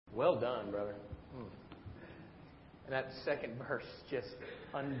Well done, brother. And that second verse just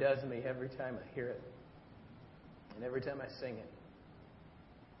undoes me every time I hear it. And every time I sing it.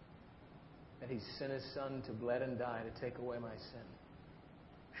 That He sent His Son to bled and die to take away my sin.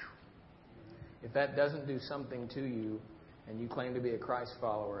 Whew. If that doesn't do something to you, and you claim to be a Christ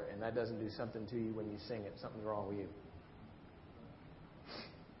follower, and that doesn't do something to you when you sing it, something's wrong with you.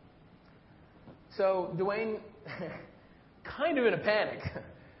 So Dwayne, kind of in a panic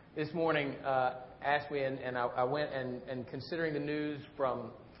this morning, asked me, and I went and considering the news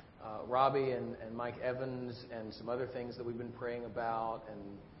from Robbie and Mike Evans and some other things that we've been praying about, and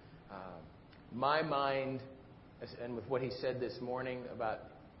my mind, and with what he said this morning about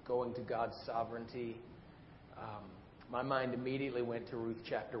going to God's sovereignty, my mind immediately went to Ruth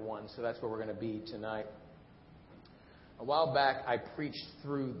chapter 1, so that's where we're going to be tonight. A while back, I preached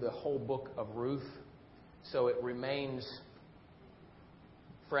through the whole book of Ruth, so it remains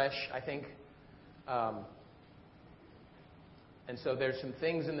fresh, I think. And so there's some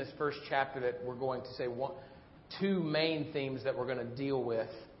things in this first chapter that we're going to say, two main themes that we're going to deal with.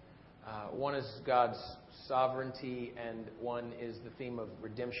 One is God's sovereignty, and one is the theme of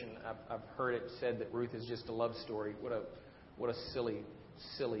redemption. I've heard it said that Ruth is just a love story. What a silly,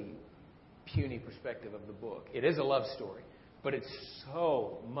 puny perspective of the book. It is a love story, but it's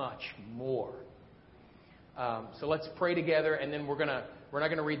so much more. So let's pray together, and then we're not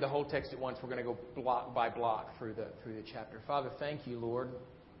going to read the whole text at once. We're going to go block by block through the chapter. Father, thank you, Lord,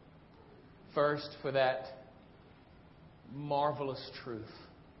 first for that marvelous truth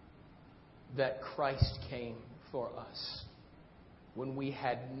that Christ came for us when we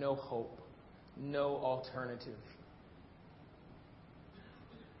had no hope, no alternative.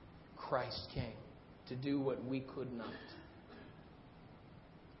 Christ came to do what we could not.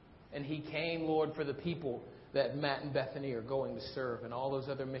 And He came, Lord, for the people that Matt and Bethany are going to serve, and all those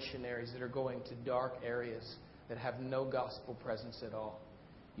other missionaries that are going to dark areas that have no gospel presence at all.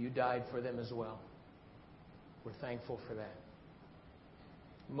 You died for them as well. We're thankful for that.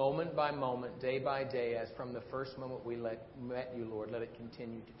 Moment by moment, day by day, as from the first moment we met you, Lord, let it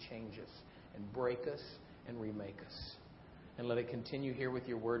continue to change us and break us and remake us. And let it continue here with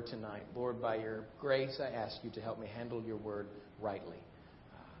your word tonight. Lord, by your grace, I ask you to help me handle your word rightly.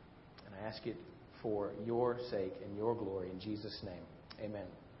 And I ask it for your sake and your glory. In Jesus' name, amen.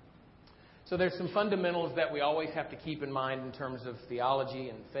 So there's some fundamentals that we always have to keep in mind in terms of theology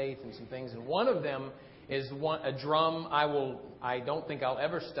and faith and some things. And one of them is a drum I don't think I'll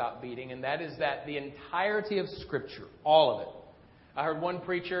ever stop beating, and that is that the entirety of Scripture, all of it. I heard one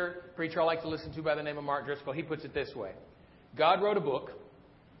preacher I like to listen to by the name of Mark Driscoll, he puts it this way. God wrote a book,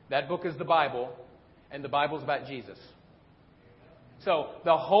 that book is the Bible, and the Bible's about Jesus. So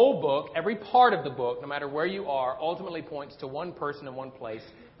the whole book, every part of the book, no matter where you are, ultimately points to one person in one place,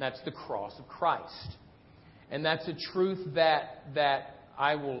 and that's the cross of Christ. And that's a truth that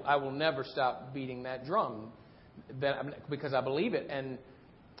I will never stop beating that drum, because I believe it. And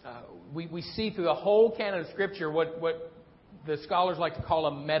we see through the whole canon of Scripture what the scholars like to call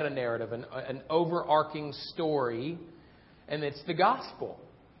a meta-narrative, an overarching story, and it's the gospel.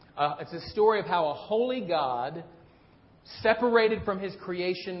 It's a story of how a holy God, separated from His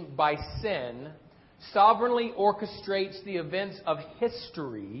creation by sin, sovereignly orchestrates the events of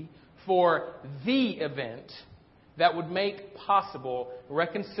history for the event that would make possible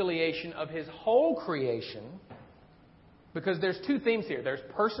reconciliation of His whole creation. Because there's two themes here. There's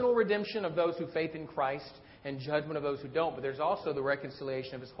personal redemption of those who faith in Christ and judgment of those who don't. But there's also the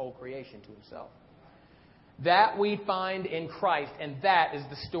reconciliation of His whole creation to Himself. That we find in Christ, and that is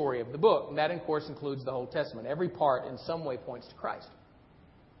the story of the book. And that, of course, includes the whole Testament. Every part in some way points to Christ.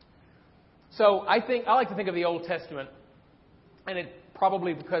 So I like to think of the Old Testament, and it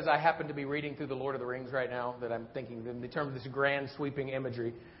probably because I happen to be reading through the Lord of the Rings right now that I'm thinking in terms of this grand sweeping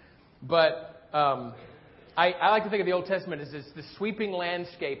imagery. But I like to think of the Old Testament as this sweeping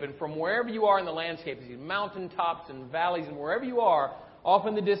landscape, and from wherever you are in the landscape, these mountaintops and valleys, and wherever you are, off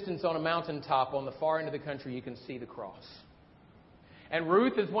in the distance on a mountaintop on the far end of the country, you can see the cross. And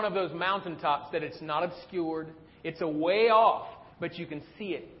Ruth is one of those mountaintops that it's not obscured. It's a way off, but you can see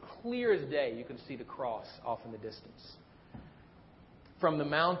it clear as day. You can see the cross off in the distance. From the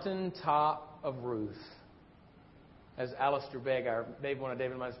mountaintop of Ruth, as Alistair Begg, one of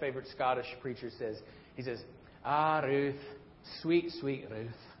David and my favorite Scottish preachers says, he says, "Ah, Ruth, sweet, sweet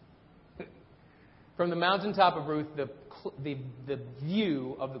Ruth." From the mountaintop of Ruth, the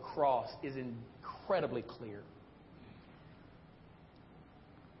view of the cross is incredibly clear.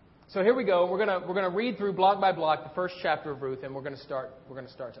 So here we go. We're gonna read through block by block the first chapter of Ruth, and we're gonna start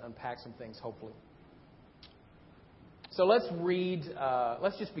to unpack some things, hopefully. So let's read,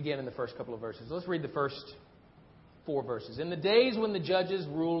 let's just begin in the first couple of verses. Let's read the first 4 verses. In the days when the judges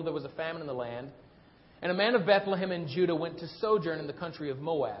ruled, there was a famine in the land. And a man of Bethlehem in Judah went to sojourn in the country of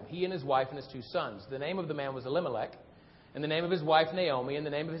Moab, he and his wife and his 2 sons. The name of the man was Elimelech, and the name of his wife Naomi, and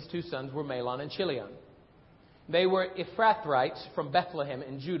the name of his 2 sons were Mahlon and Chilion. They were Ephrathites from Bethlehem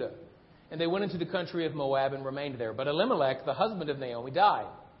in Judah. And they went into the country of Moab and remained there. But Elimelech, the husband of Naomi, died,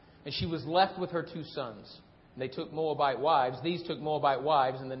 and she was left with her 2 sons. And they took Moabite wives. These took Moabite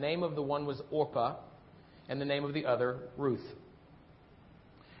wives, and the name of the one was Orpah, and the name of the other Ruth.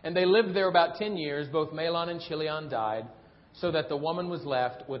 And they lived there about 10 years. Both Mahlon and Chilion died, so that the woman was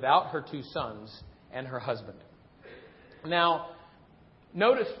left without her 2 sons and her husband. Now,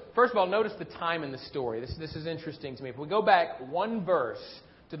 first of all, notice the time in the story. This is interesting to me. If we go back 1 verse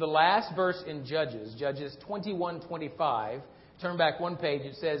to the last verse in Judges 21:25, turn back 1 page,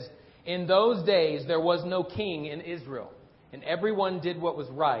 it says, "In those days there was no king in Israel, and everyone did what was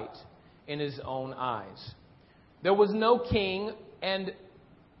right in his own eyes." There was no king, and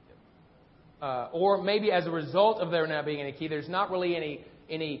or maybe as a result of there not being any king, there's not really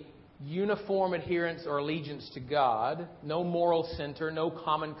any uniform adherence or allegiance to God, no moral center, no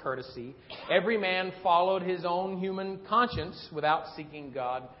common courtesy. Every man followed his own human conscience without seeking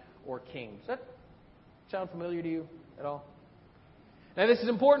God or king. Does that sound familiar to you at all? Now, this is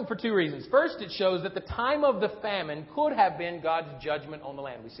important for 2 reasons. First, it shows that the time of the famine could have been God's judgment on the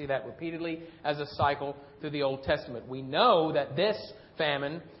land. We see that repeatedly as a cycle through the Old Testament. We know that this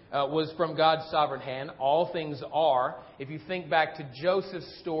famine was from God's sovereign hand. All things are. If you think back to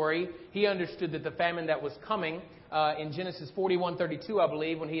Joseph's story, he understood that the famine that was coming in Genesis 41:32, I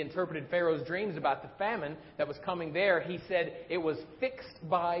believe, when he interpreted Pharaoh's dreams about the famine that was coming there, he said it was fixed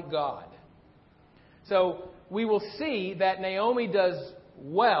by God. So we will see that Naomi does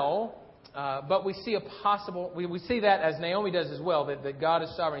well, but we see we see that as Naomi does as well, that God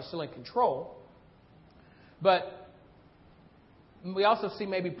is sovereign, He's still in control. But we also see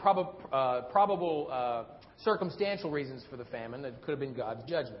maybe probable circumstantial reasons for the famine that could have been God's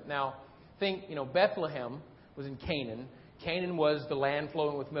judgment. Now, think, Bethlehem was in Canaan. Canaan was the land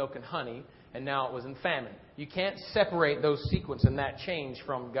flowing with milk and honey, and now it was in famine. You can't separate those sequence and that change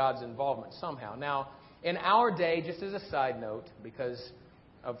from God's involvement somehow. Now, in our day, just as a side note, because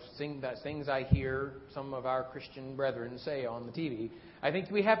of things I hear some of our Christian brethren say on the TV, I think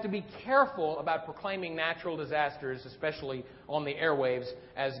we have to be careful about proclaiming natural disasters, especially on the airwaves,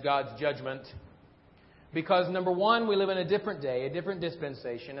 as God's judgment. Because, number one, we live in a different day, a different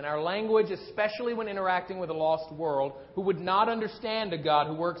dispensation, and our language, especially when interacting with a lost world who would not understand a God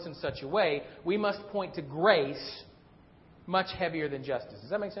who works in such a way, we must point to grace much heavier than justice. Does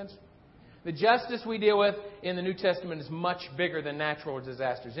that make sense? The justice we deal with in the New Testament is much bigger than natural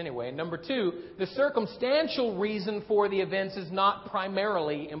disasters anyway. And number two, the circumstantial reason for the events is not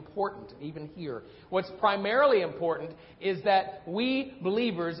primarily important, even here. What's primarily important is that we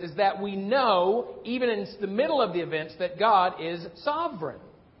believers, is that we know, even in the middle of the events, that God is sovereign,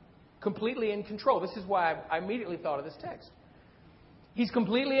 completely in control. This is why I immediately thought of this text. He's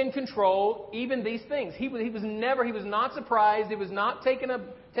completely in control, even these things. He was not surprised. He was not taken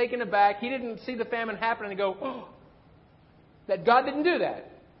aback. He didn't see the famine happen and go, oh, that God didn't do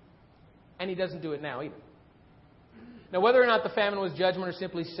that. And He doesn't do it now either. Now, whether or not the famine was judgment or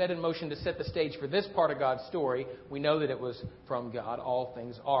simply set in motion to set the stage for this part of God's story, we know that it was from God. All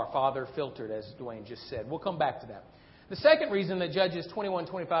things are. Father filtered, as Dwayne just said. We'll come back to that. The second reason that Judges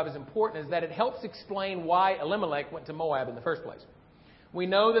 21:25 is important is that it helps explain why Elimelech went to Moab in the first place. We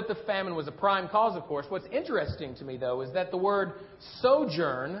know that the famine was a prime cause, of course. What's interesting to me, though, is that the word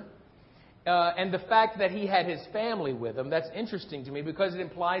sojourn and the fact that he had his family with him, that's interesting to me because it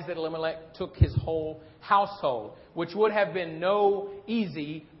implies that Elimelech took his whole household, which would have been no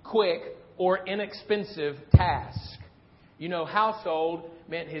easy, quick, or inexpensive task. Household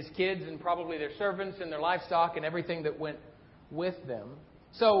meant his kids and probably their servants and their livestock and everything that went with them.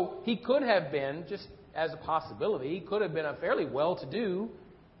 So he could have been, just as a possibility, he could have been a fairly well-to-do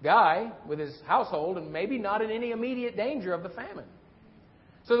guy with his household and maybe not in any immediate danger of the famine.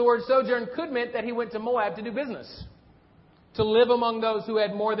 So the word sojourn could mean that he went to Moab to do business, to live among those who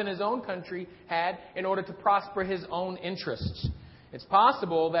had more than his own country had in order to prosper his own interests. It's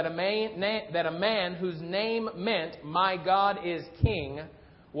possible that a man whose name meant, "My God is King,"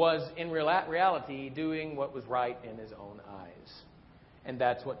 was in reality doing what was right in his own eyes. And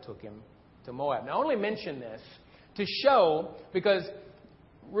that's what took him to Moab. Now, I only mention this to show, because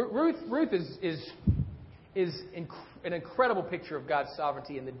Ruth is an incredible picture of God's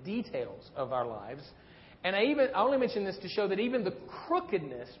sovereignty in the details of our lives. And I only mention this to show that even the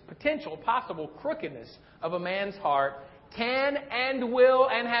crookedness, potential, possible crookedness of a man's heart can and will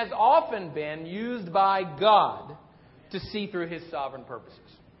and has often been used by God to see through His sovereign purposes.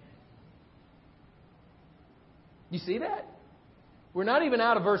 You see that? We're not even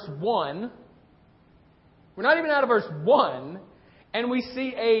out of verse 1. We're not even out of verse 1, and we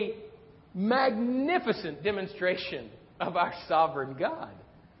see a magnificent demonstration of our sovereign God.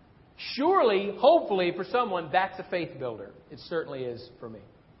 Surely, hopefully, for someone, that's a faith builder. It certainly is for me.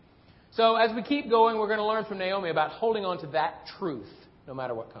 So as we keep going, we're going to learn from Naomi about holding on to that truth, no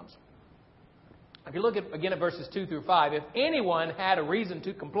matter what comes. If you look again at verses 2 through 5, if anyone had a reason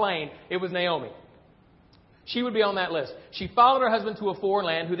to complain, it was Naomi. She would be on that list. She followed her husband to a foreign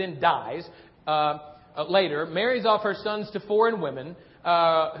land, who then dies later, marries off her sons to foreign women,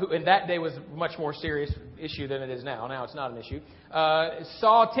 who in that day was a much more serious issue than it is now. Now it's not an issue.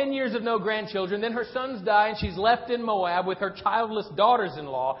 Saw 10 years of no grandchildren. Then her sons die, and she's left in Moab with her childless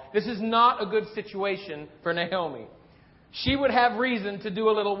daughters-in-law. This is not a good situation for Naomi. She would have reason to do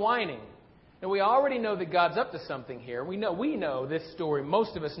a little whining. And we already know that God's up to something here. We know this story.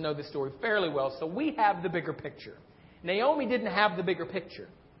 Most of us know this story fairly well, so we have the bigger picture. Naomi didn't have the bigger picture.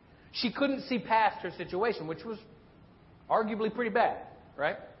 She couldn't see past her situation, which was arguably pretty bad,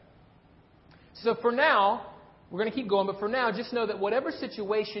 right? So for now, we're going to keep going, but for now, just know that whatever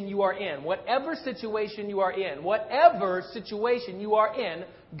situation you are in,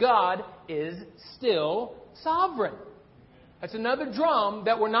 God is still sovereign. That's another drum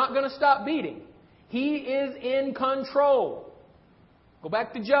that we're not going to stop beating. He is in control. Go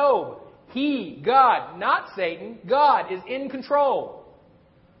back to Job. He, God, not Satan, God is in control.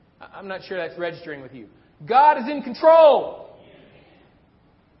 I'm not sure that's registering with you. God is in control.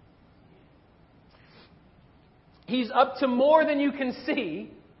 He's up to more than you can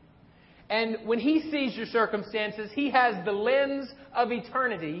see. And when He sees your circumstances, He has the lens of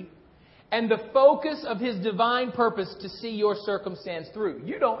eternity and the focus of His divine purpose to see your circumstance through.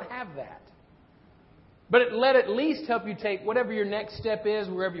 You don't have that. But let at least help you take whatever your next step is,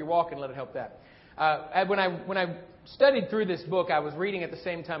 wherever you're walking, let it help that. When I studied through this book, I was reading at the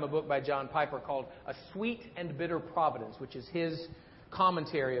same time a book by John Piper called A Sweet and Bitter Providence, which is his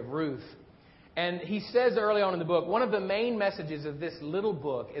commentary of Ruth. And he says early on in the book, one of the main messages of this little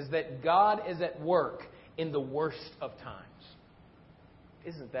book is that God is at work in the worst of times.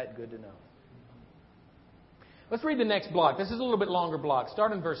 Isn't that good to know? Let's read the next block. This is a little bit longer block.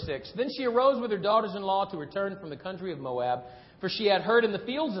 Start in verse 6. Then she arose with her daughters-in-law to return from the country of Moab, for she had heard in the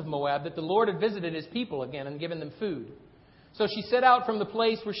fields of Moab that the Lord had visited His people again and given them food. So she set out from the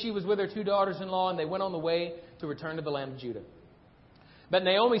place where she was with her 2 daughters-in-law, and they went on the way to return to the land of Judah. But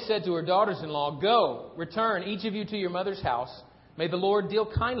Naomi said to her daughters-in-law, "Go, return, each of you to your mother's house. May the Lord deal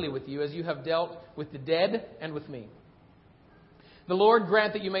kindly with you as you have dealt with the dead and with me. The Lord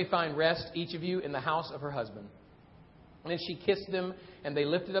grant that you may find rest, each of you, in the house of her husband." And then she kissed them, and they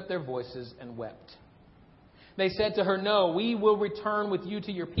lifted up their voices and wept. They said to her, "No, we will return with you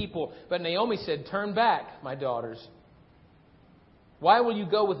to your people." But Naomi said, "Turn back, my daughters. Why will you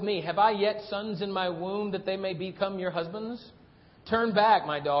go with me? Have I yet sons in my womb that they may become your husbands? Turn back,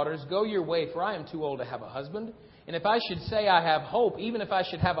 my daughters, go your way, for I am too old to have a husband. And if I should say I have hope, even if I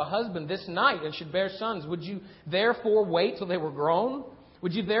should have a husband this night and should bear sons, would you therefore wait till they were grown?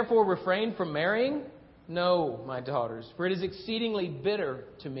 Would you therefore refrain from marrying? No, my daughters, for it is exceedingly bitter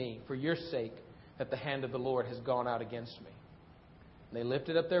to me for your sake that the hand of the Lord has gone out against me." And they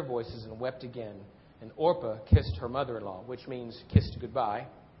lifted up their voices and wept again. And Orpah kissed her mother-in-law, which means kissed goodbye,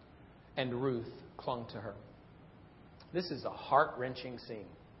 and Ruth clung to her. This is a heart-wrenching scene.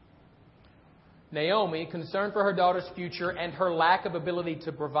 Naomi, concerned for her daughter's future and her lack of ability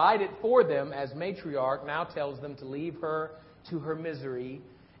to provide it for them as matriarch, now tells them to leave her to her misery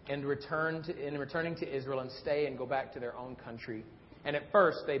and returning to Israel and stay and go back to their own country. And at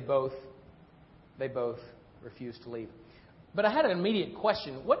first, they both refused to leave. But I had an immediate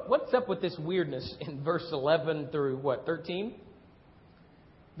question. What's up with this weirdness in verse 11 through, 13?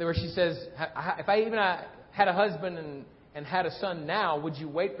 Where she says, if I even had a husband and had a son now, would you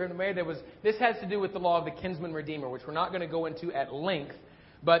wait for him to marry? This has to do with the law of the kinsman redeemer, which we're not going to go into at length.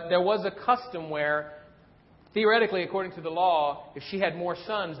 But there was a custom where, theoretically, according to the law, if she had more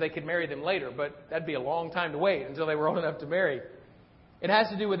sons, they could marry them later. But that'd be a long time to wait until they were old enough to marry. It has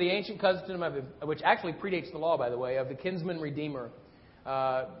to do with the ancient custom, which actually predates the law, by the way, of the kinsman redeemer.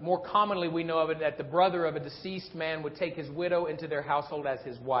 More commonly, we know of it that the brother of a deceased man would take his widow into their household as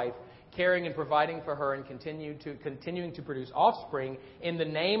his wife, caring and providing for her and continuing to produce offspring in the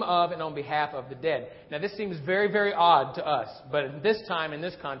name of and on behalf of the dead. Now, this seems very, very odd to us, but at this time, in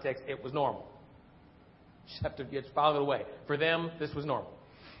this context, it was normal. just have to file it away. For them, this was normal.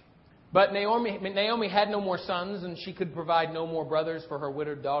 But Naomi had no more sons, and she could provide no more brothers for her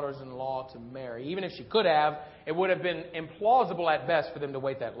widowed daughters-in-law to marry. Even if she could have, it would have been implausible at best for them to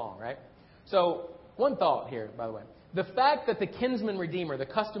wait that long, right? So, one thought here, by the way. The fact that the kinsman redeemer, the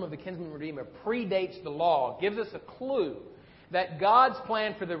custom of the kinsman redeemer, predates the law gives us a clue that God's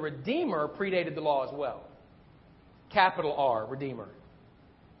plan for the redeemer predated the law as well. Capital R, redeemer.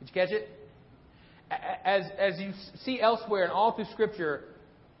 Did you catch it? As you see elsewhere and all through Scripture,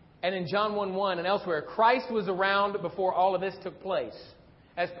 and in John 1:1 and elsewhere, Christ was around before all of this took place.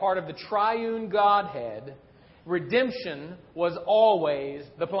 As part of the triune Godhead, redemption was always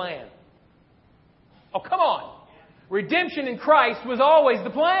the plan. Oh, come on. Redemption in Christ was always the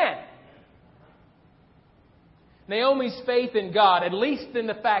plan. Naomi's faith in God, at least in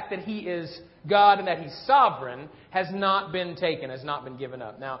the fact that He is God and that He's sovereign, has not been taken, has not been given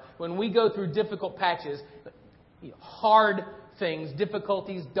up. Now, when we go through difficult patches, hard things,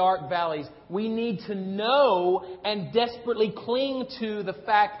 difficulties, dark valleys, we need to know and desperately cling to the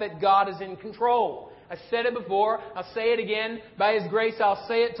fact that God is in control. I said it before, I'll say it again. By His grace, I'll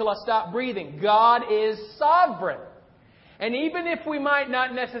say it till I stop breathing. God is sovereign. And even if we might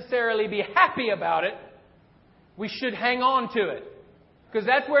not necessarily be happy about it, we should hang on to it. Because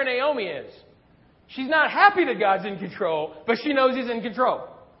that's where Naomi is. She's not happy that God's in control, but she knows He's in control.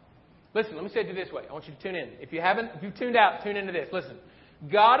 Listen, let me say it this way. I want you to tune in. If you've tuned out, tune into this. Listen.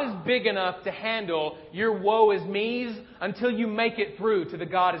 God is big enough to handle your woe is me's until you make it through to the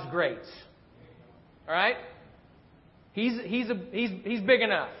God is great. All right? He's big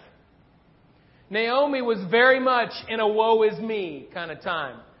enough. Naomi was very much in a woe is me kind of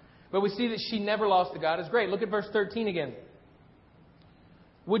time. But we see that she never lost the God is great. Look at verse 13 again.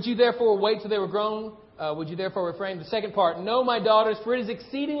 Would you therefore wait till they were grown? Would you therefore refrain? The second part, no, my daughters, for it is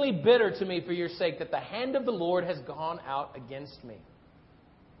exceedingly bitter to me for your sake that the hand of the Lord has gone out against me.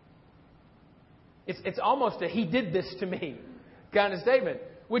 It's almost a He did this to me kind of statement,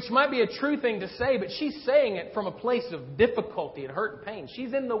 which might be a true thing to say, but she's saying it from a place of difficulty and hurt and pain.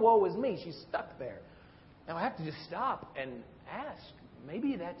 She's in the woe is me. She's stuck there. Now I have to just stop and ask,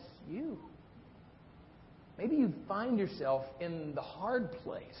 maybe that's you. Maybe you find yourself in the hard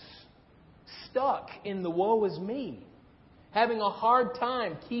place, stuck in the woe is me, having a hard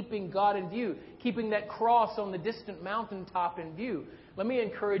time keeping God in view, keeping that cross on the distant mountaintop in view. Let me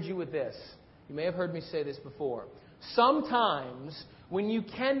encourage you with this. You may have heard me say this before. Sometimes when you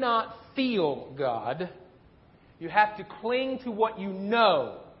cannot feel God, you have to cling to what you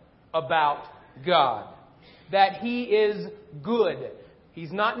know about God. That He is good.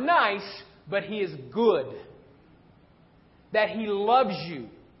 He's not nice, but He is good. That He loves you.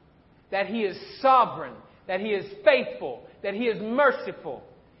 That He is sovereign. That He is faithful. That He is merciful.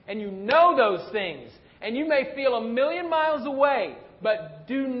 And you know those things. And you may feel 1,000,000 miles away, but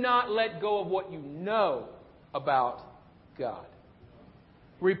do not let go of what you know about God.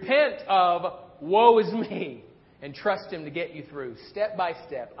 Repent of woe is me and trust Him to get you through, step by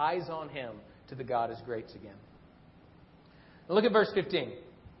step, eyes on Him, to the God is greats again. Now look at verse 15.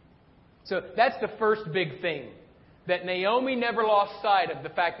 So that's the first big thing. That Naomi never lost sight of the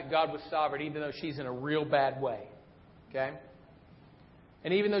fact that God was sovereign, even though she's in a real bad way. Okay?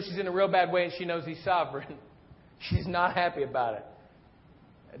 And even though she's in a real bad way and she knows He's sovereign, she's not happy about it.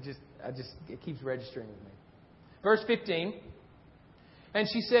 It keeps registering with me. Verse 15. And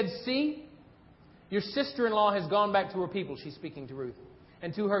she said, see, your sister-in-law has gone back to her people. She's speaking to Ruth.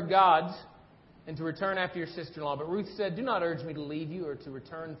 And to her gods, and to return after your sister-in-law. But Ruth said, do not urge me to leave you or to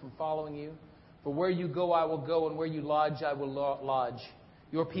return from following you. For where you go, I will go, and where you lodge, I will lodge.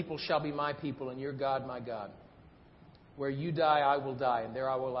 Your people shall be my people, and your God, my God. Where you die, I will die, and there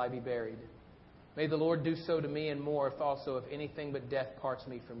will I be buried. May the Lord do so to me and more, if also if anything but death parts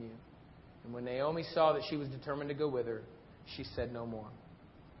me from you. And when Naomi saw that she was determined to go with her, she said no more.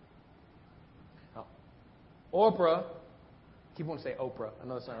 Now, Orpah, I keep wanting to say Oprah. I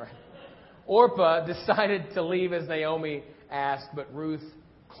know that's not right. Orpah decided to leave as Naomi asked, but Ruth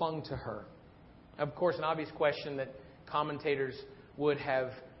clung to her. Of course, an obvious question that commentators would have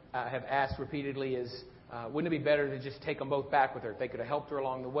asked repeatedly is, wouldn't it be better to just take them both back with her? If they could have helped her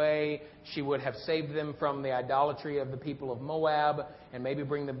along the way, she would have saved them from the idolatry of the people of Moab and maybe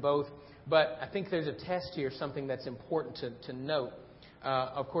bring them both. But I think there's a test here, something that's important to note.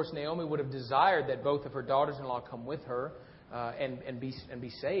 Of course, Naomi would have desired that both of her daughters-in-law come with her and be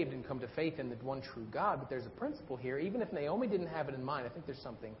saved and come to faith in the one true God. But there's a principle here. Even if Naomi didn't have it in mind, I think there's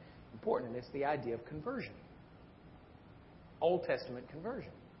something important, and it's the idea of conversion. Old Testament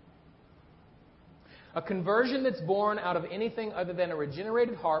conversion. A conversion that's born out of anything other than a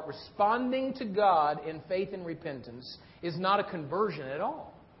regenerated heart responding to God in faith and repentance is not a conversion at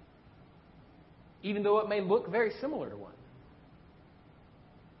all, even though it may look very similar to one.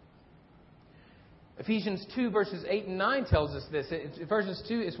 Ephesians 2 verses 8 and 9 tells us this. Ephesians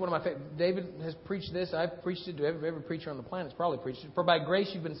 2 is one of my favorite. David has preached this. I've preached it to every preacher on the planet has probably preached it. For by grace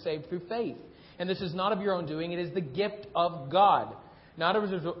you've been saved through faith. And this is not of your own doing. It is the gift of God, not a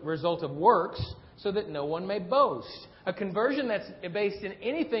result of works, so that no one may boast. A conversion that's based in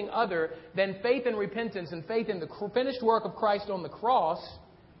anything other than faith and repentance and faith in the finished work of Christ on the cross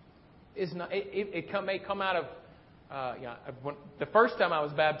is not. It may come out of. The first time I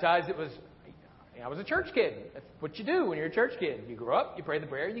was baptized, I was a church kid. That's what you do when you're a church kid. You grow up, you pray the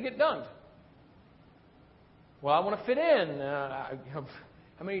prayer, you get dunked. Well, I want to fit in. How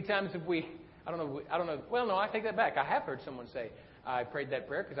many times have we? I don't know. Well, no, I take that back. I have heard someone say, I prayed that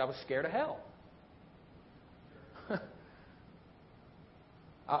prayer because I was scared of hell.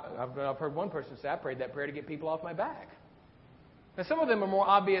 I've heard one person say, I prayed that prayer to get people off my back. Now, some of them are more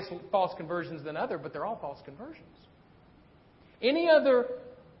obvious false conversions than others, but they're all false conversions. Any other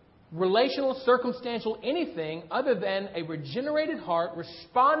relational, circumstantial, anything other than a regenerated heart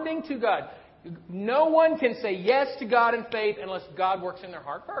responding to God. No one can say yes to God in faith unless God works in their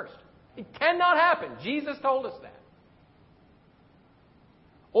heart first. It cannot happen. Jesus told us that.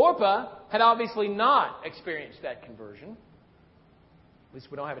 Orpah had obviously not experienced that conversion. At least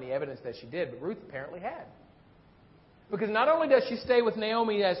we don't have any evidence that she did, but Ruth apparently had. Because not only does she stay with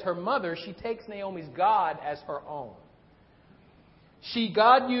Naomi as her mother, she takes Naomi's God as her own.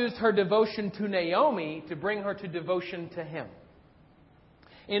 God used her devotion to Naomi to bring her to devotion to Him.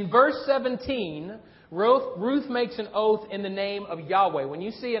 In verse 17, Ruth makes an oath in the name of Yahweh. When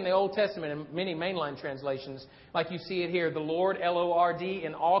you see in the Old Testament, in many mainline translations, like you see it here, the Lord, L-O-R-D,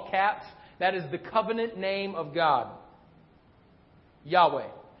 in all caps, that is the covenant name of God. Yahweh.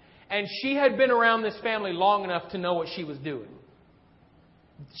 And she had been around this family long enough to know what she was doing.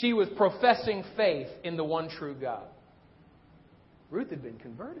 She was professing faith in the one true God. Ruth had been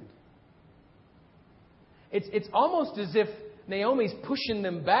converted. It's almost as if Naomi's pushing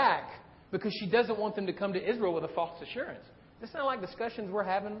them back because she doesn't want them to come to Israel with a false assurance. Does this sound like discussions we're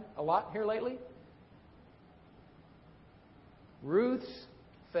having a lot here lately? Ruth's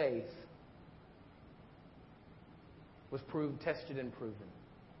faith was tested and proven.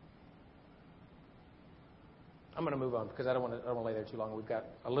 I'm going to move on because I don't want to lay there too long. We've got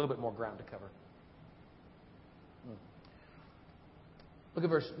a little bit more ground to cover. Look at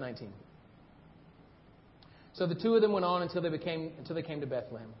verse 19. So the two of them went on until they came to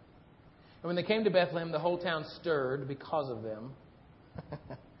Bethlehem. And when they came to Bethlehem, the whole town stirred because of them.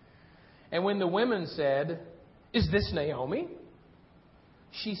 And when the women said, "Is this Naomi?"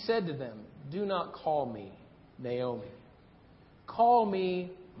 she said to them, "Do not call me Naomi. Call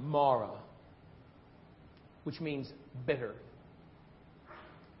me Mara," which means bitter.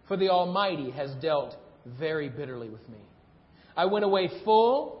 For the Almighty has dealt very bitterly with me. I went away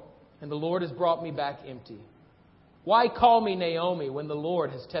full, and the Lord has brought me back empty. Why call me Naomi when the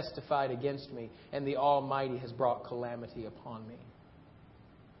Lord has testified against me and the Almighty has brought calamity upon me?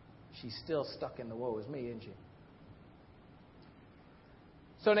 She's still stuck in the woe is me, isn't she?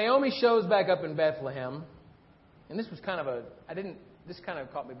 So Naomi shows back up in Bethlehem, and this was kind of this kind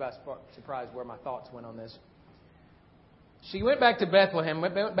of caught me by surprise where my thoughts went on this. She went back to Bethlehem,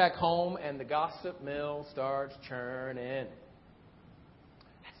 went back home, and the gossip mill starts churning.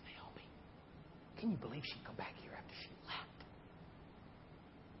 That's Naomi. Can you believe she'd come back here after she left?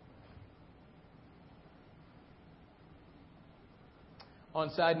 On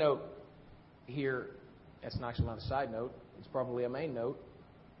side note here, that's actually not a side note, it's probably a main note.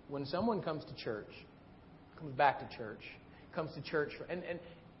 When someone comes to church, comes back to church, comes to church, and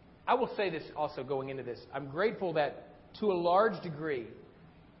I will say this also going into this, I'm grateful that to a large degree,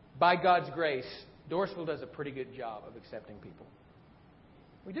 by God's grace, Dorsville does a pretty good job of accepting people.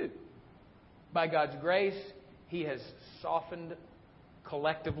 We do. By God's grace, He has softened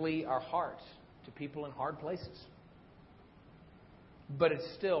collectively our hearts to people in hard places. But it's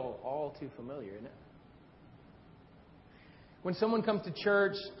still all too familiar, isn't it? When someone comes to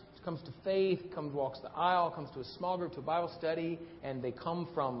church, comes to faith, walks the aisle, comes to a small group, to a Bible study, and they come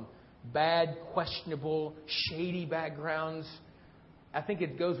from bad, questionable, shady backgrounds, I think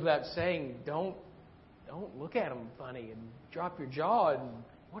it goes without saying, don't look at them funny and drop your jaw. And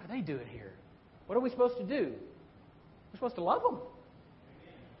what are they doing here? What are we supposed to do? We're supposed to love them.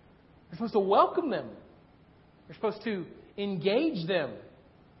 We're supposed to welcome them. We're supposed to engage them.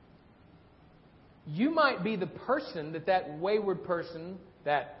 You might be the person that wayward person,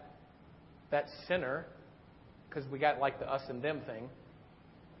 that that sinner, because we got like the us and them thing,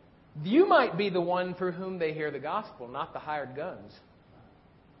 you might be the one through whom they hear the gospel, not the hired guns.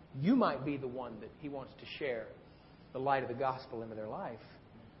 You might be the one that He wants to share the light of the gospel into their life.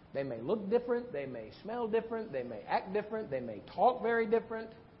 They may look different, they may smell different, they may act different, they may talk very different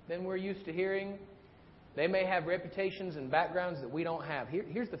than we're used to hearing. They may have reputations and backgrounds that we don't have.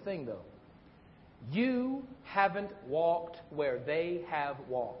 Here's the thing, though. You haven't walked where they have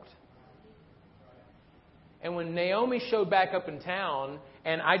walked. And when Naomi showed back up in town,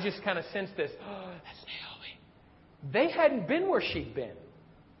 and I just kind of sensed this, oh, that's Naomi. They hadn't been where she'd been.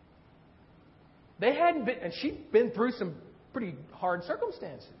 They hadn't been, and she'd been through some pretty hard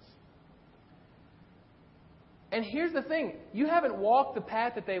circumstances. And here's the thing. You haven't walked the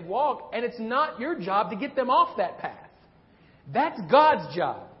path that they've walked, and it's not your job to get them off that path. That's God's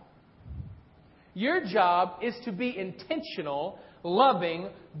job. Your job is to be intentional, loving,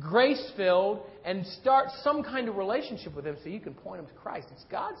 grace-filled, and start some kind of relationship with them so you can point them to Christ. It's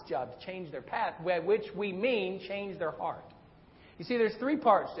God's job to change their path, by which we mean change their heart. You see, there's 3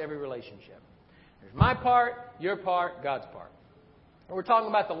 parts to every relationship. There's my part, your part, God's part. And we're talking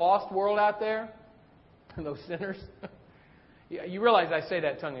about the lost world out there, and those sinners. You realize I say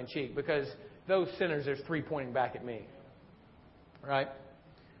that tongue-in-cheek because those sinners, there's 3 pointing back at me. Right?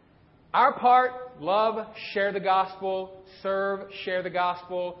 Our part, love, share the gospel, serve, share the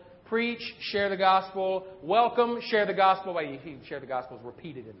gospel, preach, share the gospel, welcome, share the gospel. Well, share the gospel is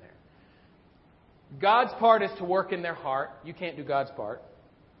repeated in there. God's part is to work in their heart. You can't do God's part.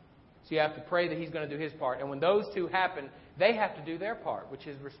 So you have to pray that He's going to do His part. And when those 2 happen, they have to do their part, which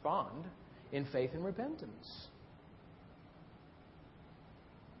is respond in faith and repentance.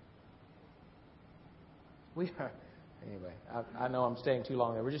 We are... Anyway, I know I'm staying too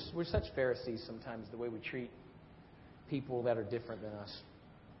long there. We're such Pharisees sometimes, the way we treat people that are different than us.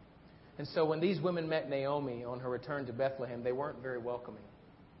 And so when these women met Naomi on her return to Bethlehem, they weren't very welcoming.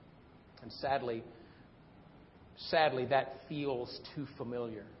 And sadly, that feels too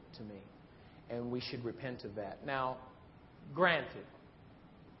familiar to me. And we should repent of that. Now, granted,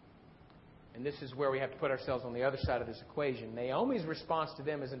 and this is where we have to put ourselves on the other side of this equation, Naomi's response to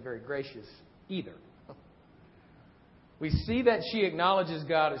them isn't very gracious either. We see that she acknowledges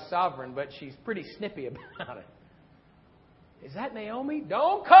God as sovereign, but she's pretty snippy about it. Is that Naomi?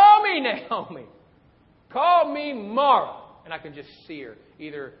 Don't call me Naomi. Call me Mara. And I can just see her,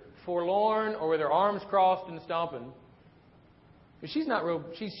 either forlorn or with her arms crossed and stomping. But she's not real.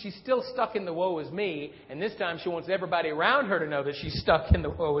 She's still stuck in the woe is me. And this time she wants everybody around her to know that she's stuck in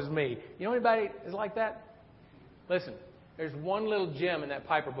the woe is me. You know anybody is like that? Listen, there's one little gem in that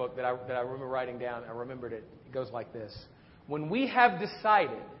Piper book that I remember writing down. I remembered it. It goes like this. When we have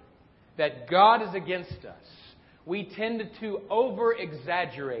decided that God is against us, we tend to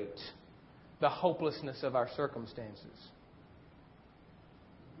over-exaggerate the hopelessness of our circumstances.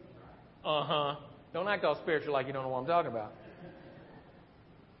 Don't act all spiritual like you don't know what I'm talking about.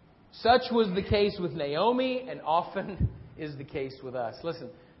 Such was the case with Naomi, and often is the case with us. Listen,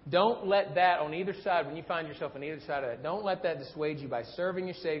 don't let that on either side, when you find yourself on either side of that, don't let that dissuade you by serving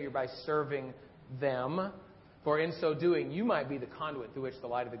your Savior, by serving them. For in so doing, you might be the conduit through which the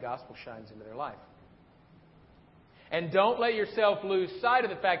light of the gospel shines into their life. And don't let yourself lose sight of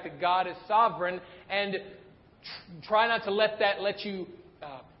the fact that God is sovereign, and try not to let you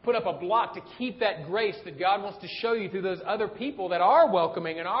put up a block to keep that grace that God wants to show you through those other people that are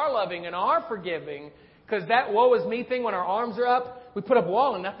welcoming and are loving and are forgiving. Because that woe is me thing, when our arms are up, we put up a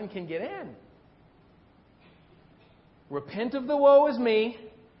wall and nothing can get in. Repent of the woe is me,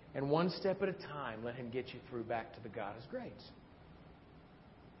 and one step at a time, let Him get you through back to the God is great.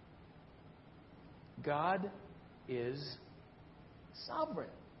 God is sovereign.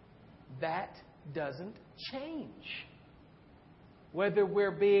 That doesn't change. Whether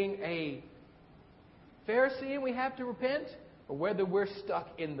we're being a Pharisee and we have to repent, or whether we're stuck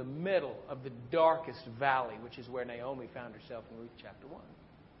in the middle of the darkest valley, which is where Naomi found herself in Ruth chapter 1.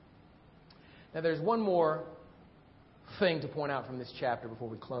 Now there's one more thing to point out from this chapter before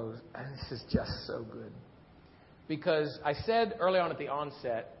we close. And this is just so good. Because I said early on at the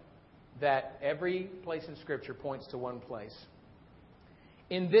onset that every place in Scripture points to one place.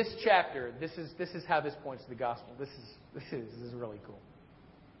 In this chapter, this is how this points to the gospel. This is really cool.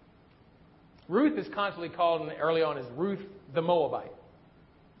 Ruth is constantly called early on as Ruth the Moabite.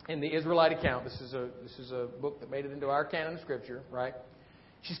 In the Israelite account, this is a book that made it into our canon of Scripture, right?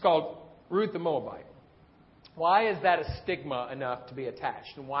 She's called Ruth the Moabite. Why is that a stigma enough to be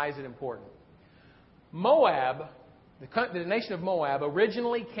attached? And why is it important? Moab, the nation of Moab,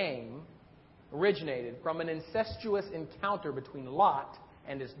 originated from an incestuous encounter between Lot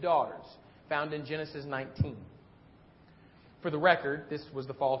and his daughters. found in Genesis 19. For the record, this was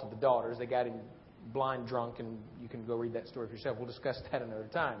the fault of the daughters. They got him blind drunk, and you can go read that story for yourself. We'll discuss that another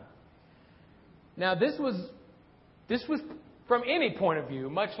time. Now, this was from any point of view,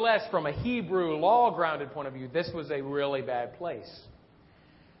 much less from a Hebrew law-grounded point of view, this was a really bad place.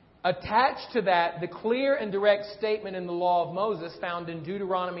 Attached to that, the clear and direct statement in the law of Moses found in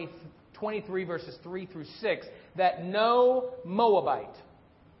Deuteronomy 23, verses 3 through 6, that no Moabite,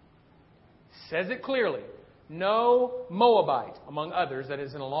 says it clearly, no Moabite, among others, that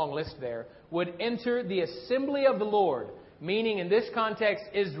is in a long list there, would enter the assembly of the Lord, meaning in this context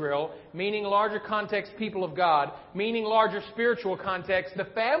Israel, meaning larger context people of God, meaning larger spiritual context the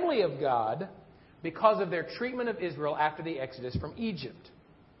family of God, because of their treatment of Israel after the Exodus from Egypt.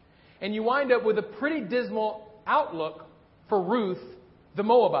 And you wind up with a pretty dismal outlook for Ruth, the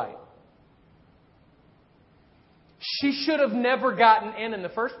Moabite. She should have never gotten in the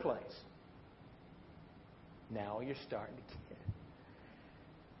first place. Now you're starting to get it.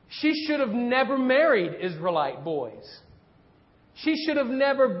 She should have never married Israelite boys. She should have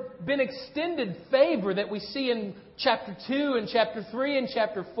never been extended favor that we see in chapter 2 and chapter 3 and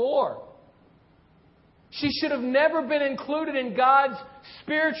chapter 4. She should have never been included in God's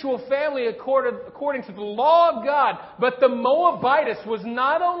spiritual family according to the law of God. But the Moabitess was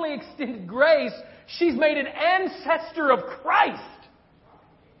not only extended grace, she's made an ancestor of Christ.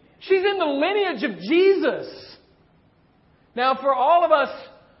 She's in the lineage of Jesus. Now, for all of us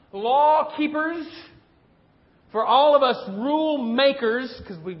law keepers, for all of us rule makers,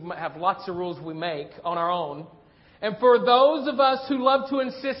 because we have lots of rules we make on our own, and for those of us who love to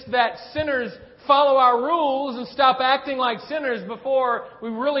insist that sinners follow our rules and stop acting like sinners before we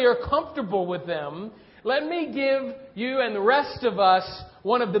really are comfortable with them, let me give you and the rest of us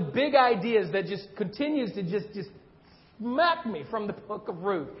one of the big ideas that just continues to just smack me from the book of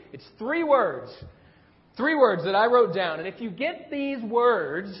Ruth. It's 3 words. 3 words that I wrote down. And if you get these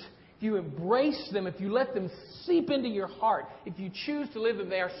words, if you embrace them, if you let them seep into your heart, if you choose to live them,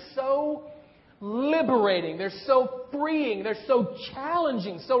 they are so liberating, they're so freeing, they're so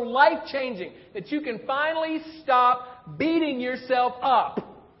challenging, so life-changing that you can finally stop beating yourself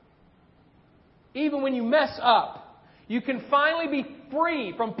up. Even when you mess up, you can finally be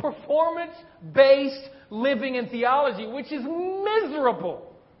free from performance-based living and theology, which is miserable.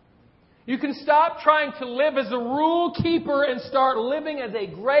 You can stop trying to live as a rule keeper and start living as a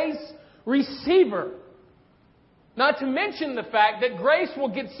grace receiver. Not to mention the fact that grace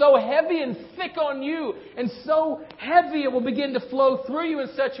will get so heavy and thick on you, and so heavy it will begin to flow through you in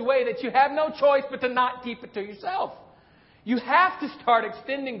such a way that you have no choice but to not keep it to yourself. You have to start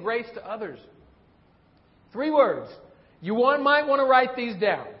extending grace to others. 3 words. You might want to write these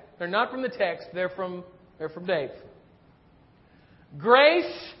down. They're not from the text. They're from Dave.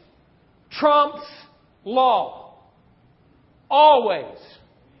 Grace trumps law. Always.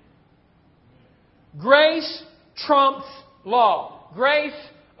 Grace trumps law. Grace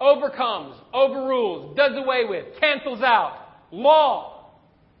overcomes, overrules, does away with, cancels out law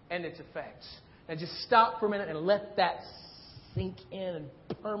and its effects. Now just stop for a minute and let that sink in and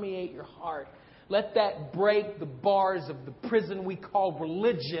permeate your heart. Let that break the bars of the prison we call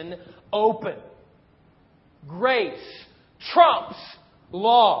religion open. Grace trumps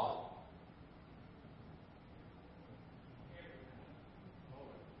law.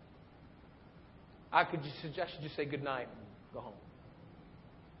 I should just say good night and go home.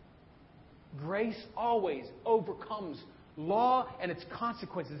 Grace always overcomes law and its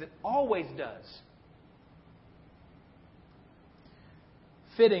consequences. It always does.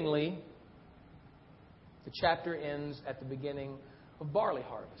 Fittingly, the chapter ends at the beginning of barley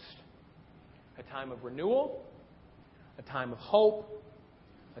harvest. A time of renewal, a time of hope,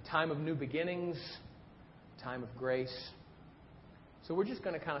 a time of new beginnings, a time of grace. So we're just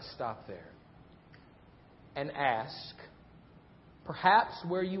going to kind of stop there and ask, perhaps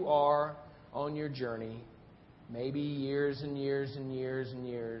where you are on your journey, maybe years and years and years and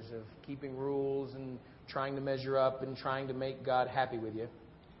years of keeping rules and trying to measure up and trying to make God happy with you.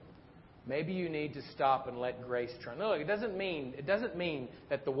 Maybe you need to stop and let grace triumph. No, it doesn't mean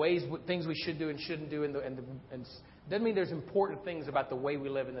that the things we should do and shouldn't do, and it doesn't mean there's important things about the way we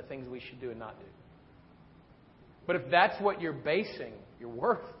live and the things we should do and not do. But if that's what you're basing your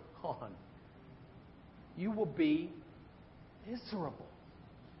worth on, you will be miserable.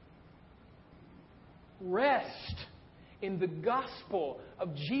 Rest in the gospel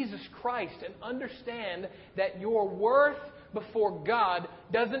of Jesus Christ and understand that your worth before God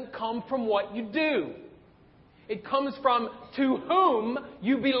doesn't come from what you do. It comes from to whom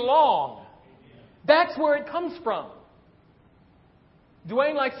you belong. That's where it comes from.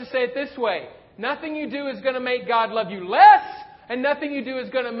 Dwayne likes to say it this way. Nothing you do is going to make God love you less, and nothing you do is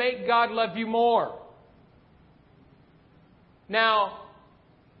going to make God love you more. Now,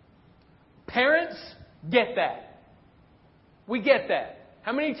 parents get that. We get that.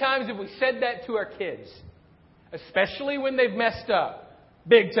 How many times have we said that to our kids? Especially when they've messed up.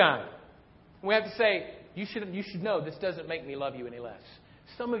 Big time. We have to say, you should know this doesn't make me love you any less.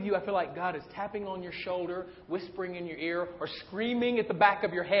 Some of you, I feel like God is tapping on your shoulder, whispering in your ear, or screaming at the back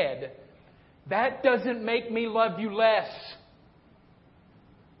of your head. That doesn't make me love you less.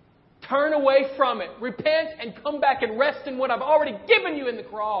 Turn away from it. Repent and come back and rest in what I've already given you in the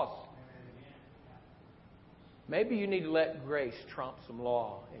cross. Maybe you need to let grace trump some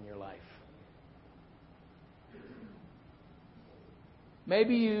law in your life.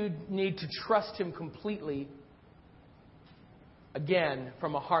 Maybe you need to trust Him completely. Again,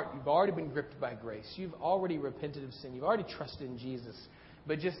 from a heart, you've already been gripped by grace. You've already repented of sin. You've already trusted in Jesus.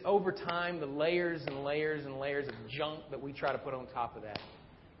 But just over time, the layers and layers and layers of junk that we try to put on top of that,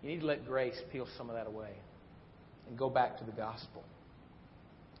 you need to let grace peel some of that away and go back to the gospel.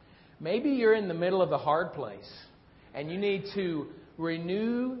 Maybe you're in the middle of the hard place and you need to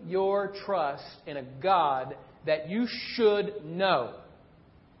renew your trust in a God that you should know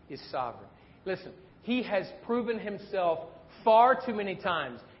is sovereign. Listen, He has proven Himself far too many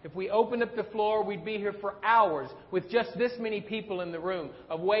times. If we opened up the floor, we'd be here for hours with just this many people in the room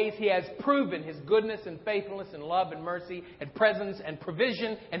of ways He has proven His goodness and faithfulness and love and mercy and presence and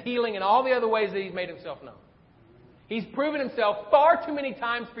provision and healing and all the other ways that He's made Himself known. He's proven Himself far too many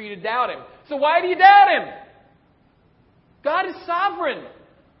times for you to doubt Him. So why do you doubt Him? God is sovereign.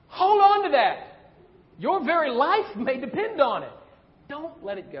 Hold on to that. Your very life may depend on it. Don't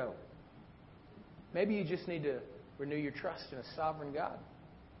let it go. Maybe you just need to renew your trust in a sovereign God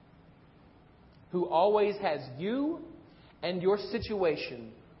who always has you and your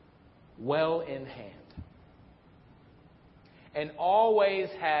situation well in hand and always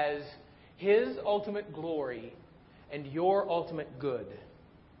has His ultimate glory and your ultimate good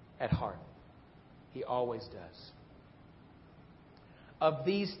at heart. He always does. Of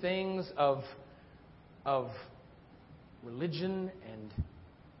these things of religion and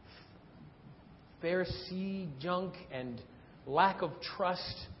Pharisee junk and lack of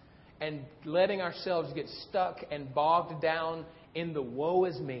trust and letting ourselves get stuck and bogged down in the woe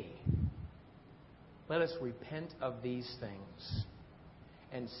is me. Let us repent of these things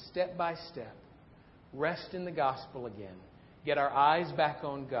and step by step rest in the gospel again. Get our eyes back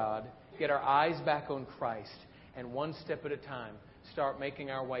on God. Get our eyes back on Christ. And one step at a time, start making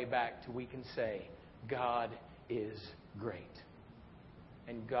our way back till we can say, God is great.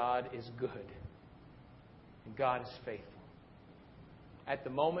 And God is good. And God is faithful. At the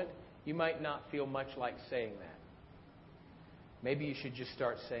moment, you might not feel much like saying that. Maybe you should just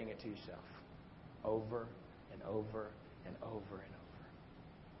start saying it to yourself over and over and over and over.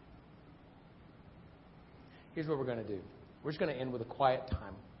 Here's what we're going to do. We're just going to end with a quiet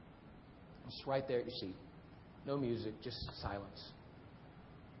time. Just right there at your seat. No music, just silence.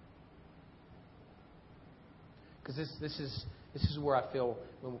 Because this is where I feel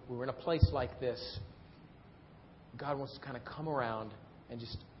when we're in a place like this, God wants to kind of come around and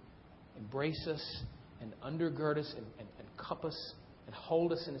just embrace us and undergird us and cup us and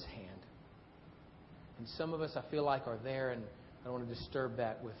hold us in His hand. And some of us, I feel like, are there, and I don't want to disturb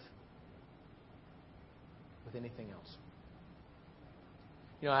that with anything else.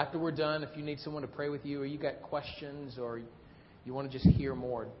 You know, after we're done, if you need someone to pray with you, or you got questions, or you want to just hear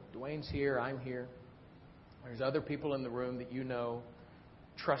more, Dwayne's here, I'm here. There's other people in the room that you know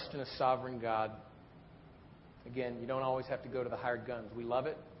trust in a sovereign God. Again, you don't always have to go to the hired guns. We love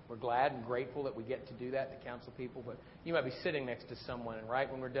it. We're glad and grateful that we get to do that, to counsel people. But you might be sitting next to someone, and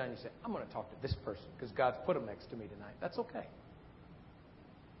right when we're done, you say, I'm going to talk to this person because God's put them next to me tonight. That's okay.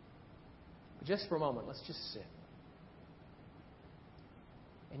 But just for a moment, let's just sit.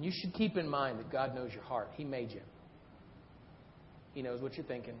 And you should keep in mind that God knows your heart. He made you. He knows what you're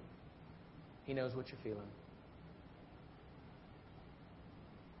thinking. He knows what you're feeling.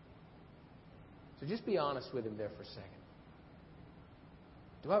 So just be honest with Him there for a second.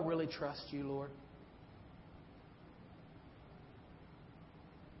 Do I really trust You, Lord?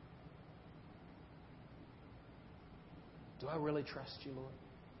 Do I really trust You, Lord?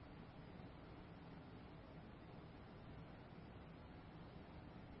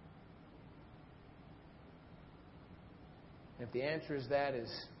 And if the answer is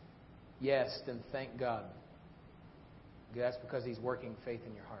yes, then thank God. That's because He's working faith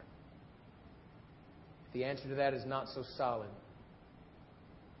in your heart. If the answer to that is not so solid,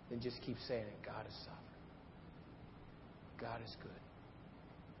 then just keep saying it. God is sovereign. God is good.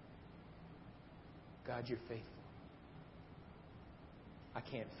 God, you're faithful. I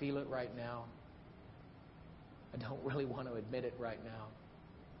can't feel it right now. I don't really want to admit it right now.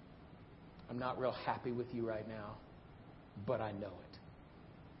 I'm not real happy with you right now, but I know it.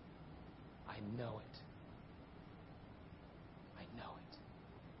 I know it. I know it.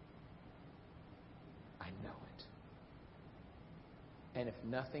 I know it. And if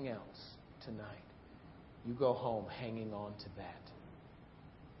nothing else tonight, you go home hanging on to that.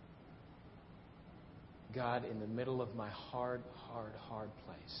 God, in the middle of my hard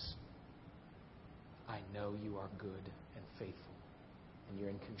place, I know you are good and faithful, and you're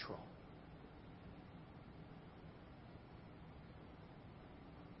in control.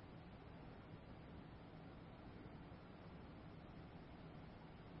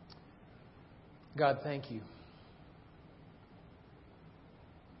 God, thank you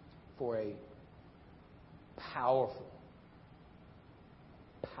for a powerful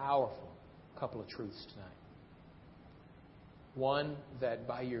couple of truths tonight. One, that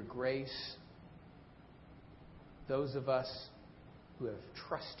by your grace, those of us who have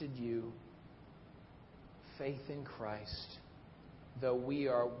trusted you, faith in Christ, though we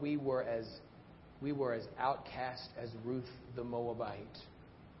were as outcast as Ruth the Moabite,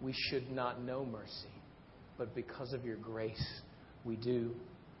 we should not know mercy. But because of your grace, we do.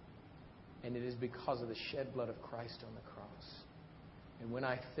 And it is because of the shed blood of Christ on the cross. And when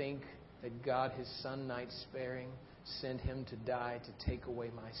I think that God, His Son, night sparing, sent Him to die to take away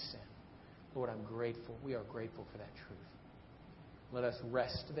my sin, Lord, I'm grateful. We are grateful for that truth. Let us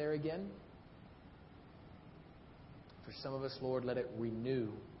rest there again. For some of us, Lord, let it renew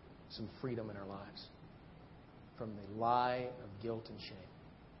some freedom in our lives from the lie of guilt and shame.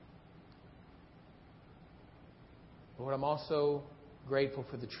 Lord, I'm also grateful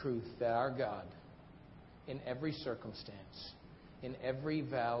for the truth that our God, in every circumstance, in every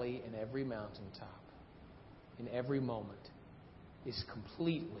valley, in every mountaintop, in every moment, is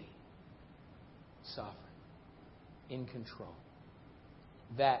completely sovereign, in control.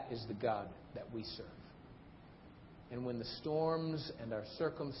 That is the God that we serve. And when the storms and our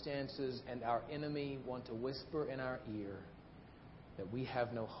circumstances and our enemy want to whisper in our ear that we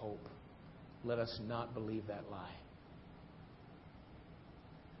have no hope, let us not believe that lie.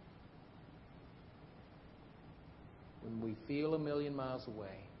 When we feel 1,000,000 miles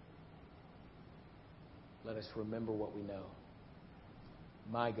away, let us remember what we know.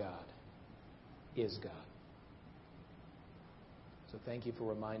 My God is God. So thank you for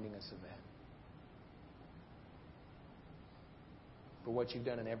reminding us of that. For what you've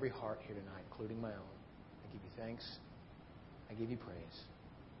done in every heart here tonight, including my own. I give you thanks. I give you praise.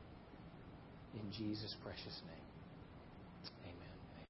 In Jesus' precious name.